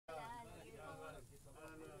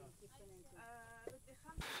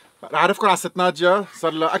رح اعرفكم على ست نادية،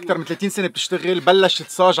 صار لها أكثر من 30 سنة بتشتغل، بلشت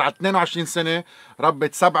صاج على 22 سنة،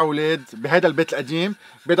 ربت 7 أولاد بهذا البيت القديم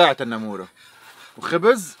بضيعة النمورة،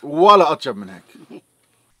 وخبز ولا أطيب من هيك.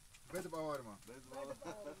 بيت بقوارما.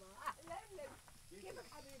 كيفك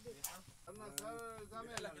حبيبي؟ أنا صار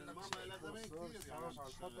زمان زمان كثير صاج على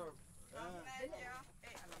الخطر. إيه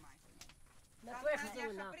أنا معي. لا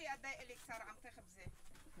تواخذونا. خبري قد إيه إلك صار عم تخبزي؟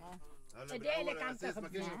 قد ايه لك عم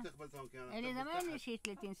تخبزها؟ أنا زمان شي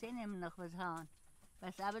 30 سنة بنخبز هون،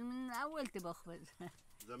 بس قبل من أول بخبز.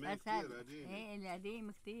 زمان كثير قديم. ايه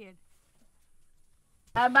القديم كثير.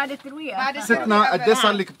 بعد الترويقة. ستنا قد ايه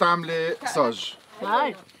صار لك بتعملي صاج؟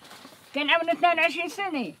 صاج كان عمري 22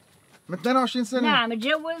 سنة. من 22 سنة؟ نعم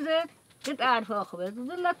اتجوزت كنت أعرف أخبز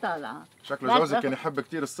وظلت طالعة. شكله جوزك كان يحب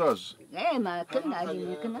كثير الصاج. ايه ما كنا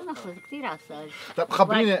قديمين كنا نخبز كثير على الصاج. طيب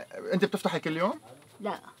خبريني أنت بتفتحي كل يوم؟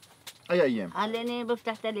 لا. أي أيام؟ هلا أنا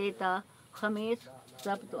بفتح 3 خميس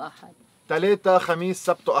سبت وأحد. 3 خميس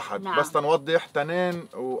سبت وأحد. نعم. بس تنوضح 2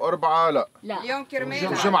 و4 لا. لا. اليوم كرمال.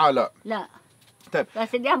 وجمعة لا. لا. طيب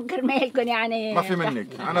بس اليوم كرمالكم يعني. ما في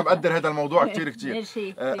منك، أنا بقدر هذا الموضوع كثير كثير.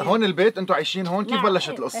 هون البيت أنتم عايشين هون، كيف بلشت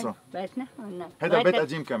القصة؟ بيتنا هون. هذا بيت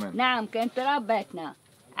قديم كمان. نعم كان تراب بيتنا.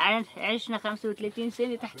 عشنا 35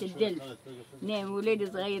 سنة تحت الدلف. نعم ولادي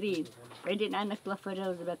صغيرين، بعدين عنك توفى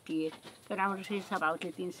جوزي بكير، كان عمره شي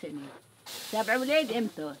 37 سنة. 7 أولاد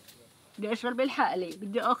إمتى؟ بدي أشتغل بالحقلي،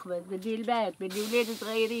 بدي أخبز، بدي البيت، بدي ولادي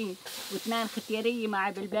صغيرين، و2 ختيارية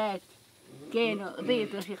معي بالبيت. كانوا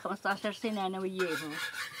قضيت شي 15 سنة أنا وياهم.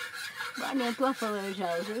 بعدين توفى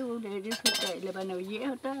جوزي وولادي صرت أنا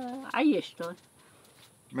وياهم عيشتهم.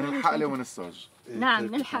 من الحقلة ومن الصاج. نعم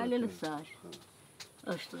من الحقلة للصاج.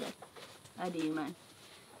 اشتغلت قديما.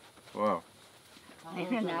 واو.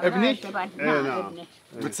 ابني؟ ايه نعم.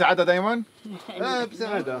 بتساعدها دايما؟ ايه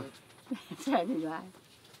بساعدها. بساعدني بعد.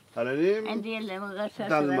 هلا عندي اللي من غير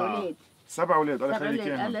 7 أولاد. 7 أولاد الله يخليك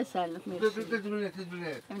اياهم. الله يسلمك. 3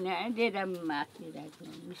 بنات. أنا عندي دم ما كثير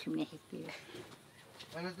مش منيح كثير.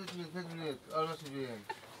 أنا 3 بنات الله يسلمك.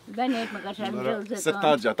 البنات ما غيرش متجوزة. ست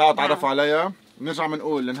نادية تعالوا تعرفوا عليها، بنرجع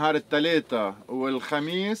بنقول نهار الثلاثاء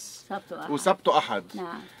والخميس وسبت وأحد.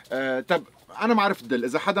 نعم. طب أنا ما عرفت دل،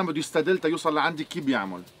 إذا حدا بده يستدل تيوصل لعندي كيف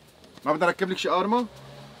بيعمل؟ ما بدي أركب لك شي قارمة؟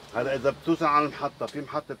 هلا إذا بتوصل على المحطة، في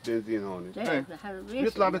محطة بنزين هون.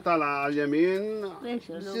 بيطلع على اليمين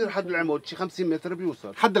بصير حد العمود شي 50 متر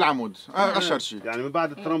بيوصل. حد العمود، أشهر شيء. يعني من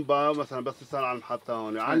بعد الترمبة مثلا بس يصل على المحطة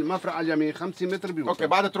هون، على المفرق على اليمين 50 متر بيوصل. أوكي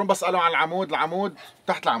بعد الترمبة اسألوا على العمود، العمود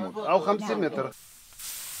تحت العمود. أو 50 متر.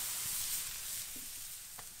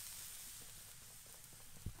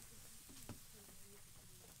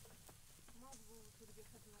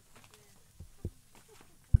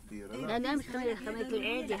 لا مش خميرة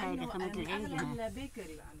العيدي هاي خميرة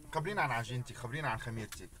العيدي. خبرينا عن عجينتك، خبرينا عن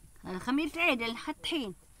خميرتك. خميرة العيد لحد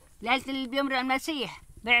حين ليلة اللي بيمرق المسيح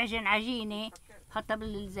بعجن عجينة بحطها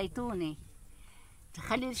بالزيتونة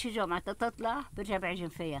تخلي الشجوع متى تطلع برجع بعجن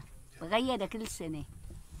فيها، بغيرها كل سنة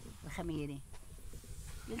الخميرة،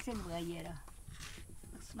 كل سنة بغيرها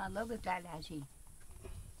اسمع الله بيطلع العجين.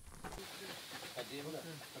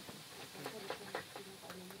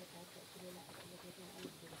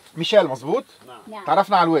 ميشيل مزبوط؟ نعم.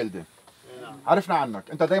 تعرفنا على الوالدة. نعم. عرفنا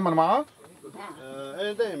عنك، أنت دايما معها؟ نعم.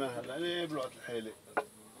 ايه دايما هلا انا بالوقت الحالي.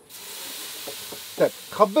 طيب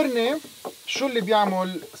خبرني شو اللي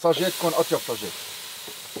بيعمل صاجاتكم أطيب صاجات؟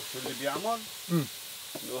 شو اللي بيعمل؟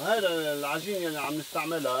 انه هذا العجين اللي عم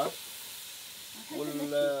نستعملها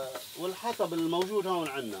والحطب الموجود هون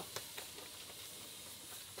عندنا.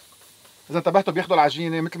 إذا انتبهتوا بياخذوا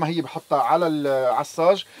العجينة مثل ما هي بحطها على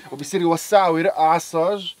الصاج وبيصير يوسعها ويرقها على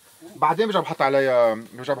الصاج، بعدين برجع بحط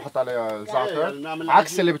عليها الزعتر،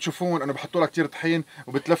 عكس اللي بتشوفون انه بحطوا لها كثير طحين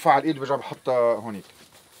وبتلفها على الايد وبرجع بحطها هونيك.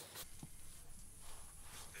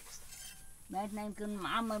 بيتنا يمكن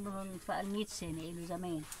معمر فوق 100 سنة له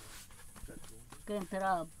زمان. كان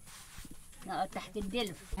تراب نقعد تحت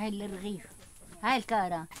الدلف. هاي الرغيف، هاي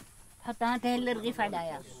الكارة بحطها هاي الرغيف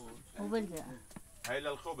عليها وبلزق. هاي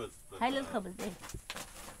للخبز. هاي للخبز ايه.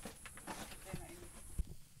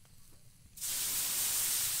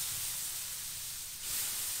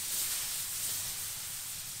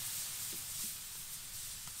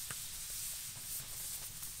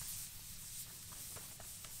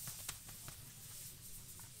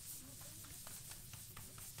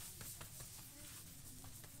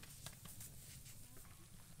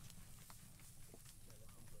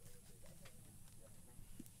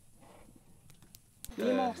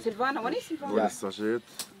 سيلفانا وين سيلفانا؟ وين الصاجات؟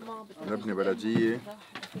 نبني بلدية.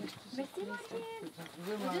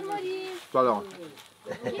 طلعوا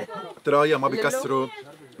ترايا ما بيكسروا،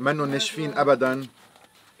 منهم ناشفين ابدا.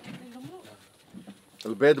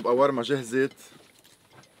 البيض بقوارما جهزت.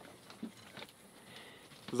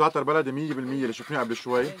 زعتر بلدي 100% اللي شفناه قبل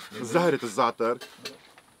شوي. زهرة الزعتر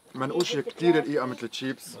منقوشة كتير رقيقة مثل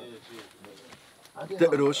التشيبس.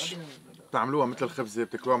 بتقرش، بتعملوها مثل الخبزة،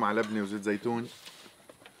 بتاكلوها مع لبنة وزيت زيتون.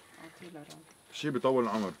 شي بيطول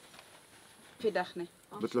العمر. في دخنة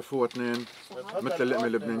بتلفوها اثنين مثل اللقمة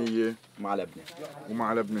اللبنانية مع لبنة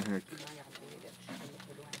ومع لبنة هيك.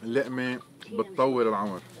 اللقمة بتطول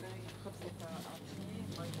العمر.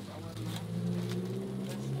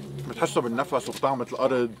 بتحسوا بالنفس وبطعمة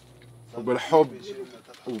الأرض وبالحب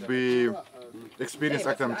اكسبيرينس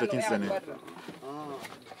أكثر من 30 سنة.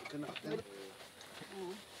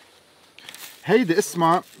 هيدي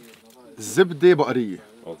اسمها زبدة بقرية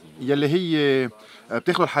يلي هي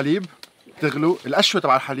بتاخذوا الحليب بتغلوا القشوة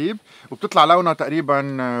تبع الحليب وبتطلع لونها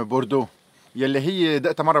تقريبا بوردو يلي هي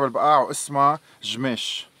دقتها مرة بالبقاع واسمها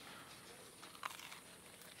جماش.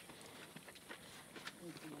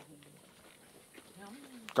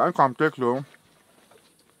 كأنكم عم تاكلوا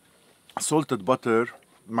سولتد باتر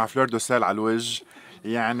مع فلور دو سال على الوجه.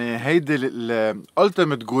 يعني هيدي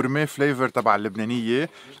الالتيميت جورمي فليفر تبع اللبنانيه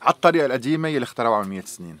على الطريقه القديمه اللي اخترعوها من 100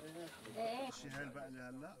 سنين.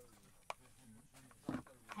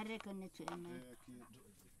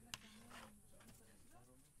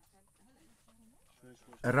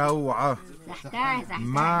 روعة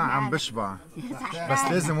ما عم بشبع بس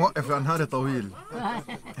لازم وقف لأن نهاري طويل.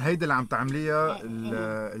 هيدي اللي عم تعمليها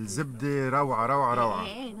الزبدة روعة روعة روعة.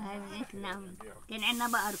 كان عندنا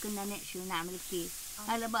بقر كنا نقشي ونعمل كثير.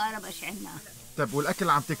 هلا بقرة بقش عندنا. طيب والأكل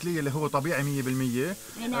اللي عم تاكليه اللي هو طبيعي 100%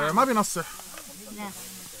 ما بينصح. لا.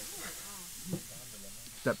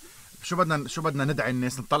 طيب شو بدنا ندعي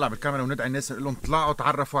الناس، نطلع بالكاميرا وندعي الناس نقول لهم طلعوا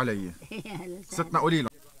تعرفوا علي. ستنا قولي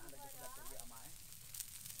لهم.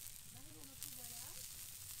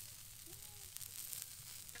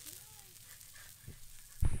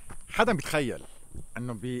 حدا بيتخيل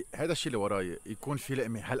انه بهذا الشيء اللي وراي يكون في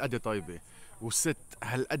لقمه هالقد طيبه وست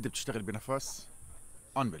هالقد بتشتغل بنفس؟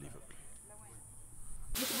 unbelievable.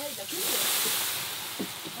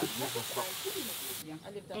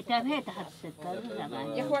 طيب هي تحت السكر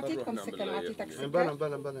يا اخو اعطيتكم سكر ما اعطيتك سكر.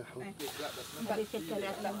 بلا يا حبيبي. بدي سكر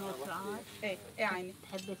اكل ايه عيني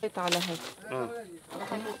تحبي على هيك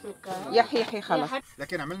السكر يحيى خلص.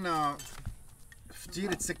 لكن عملنا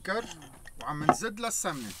فطيره سكر وعم نزيد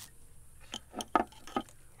للسمنه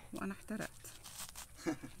وانا احترقت.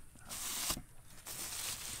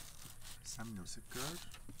 سمنه وسكر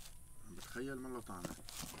عم بتخيل ما له طعمه.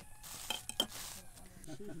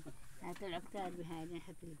 طلع كتار بهاي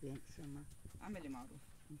نحط البيت سما. اعملي معروف.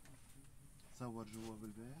 صور جوا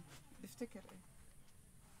بالبيت بفتكر ايه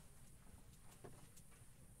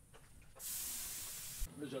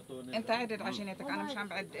انت عدد عجينتك انا مش عم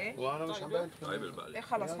بعد ايه وانا مش عم بعد. ايه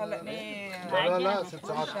خلص هلا لا 6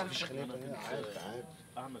 ساعات مش خلينا. عيب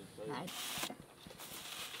اعمل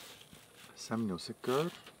سمنه وسكر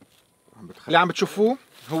عم بتخيل. اللي عم بتشوفوه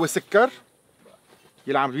هو سكر،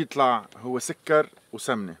 يلي عم بيطلع هو سكر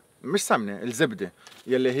وسمنه، مش سمنه الزبده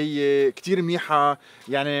يلي هي كتير منيحه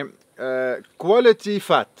يعني كواليتي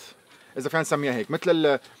فات اذا فينا نسميها هيك.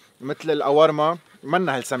 مثل القوارما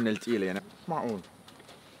منا هالسمنه الثقيله يعني.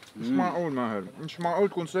 مش معقول ماهر، مش معقول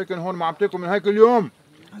تكون ساكن هون ما عم تاكل من هيك اليوم.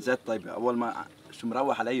 زيت طيبه اول ما شو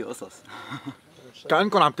مروح علي قصص.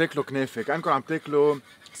 كأنكم عم تاكلوا كنافه، كأنكم عم تاكلوا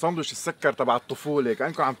ساندويتش السكر تبع الطفوله،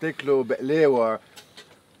 كأنكم عم تاكلوا بقلاوه.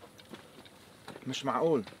 مش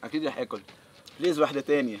معقول. اكيد رح اكل بليز وحده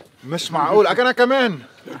ثانيه. مش معقول انا كمان.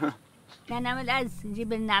 كان نعمل أز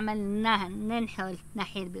نجيب نعمل ننحل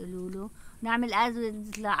نحيل بيقولوا له، نعمل أز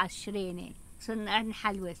ويطلع على الشرينة صرنا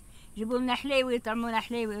نحلوس. يجيبوا لنا حليوة يطعمونا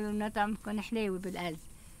حليوة يقولوا لنا طعمكم حليوة بالأز.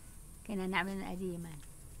 كنا نعمل قديما.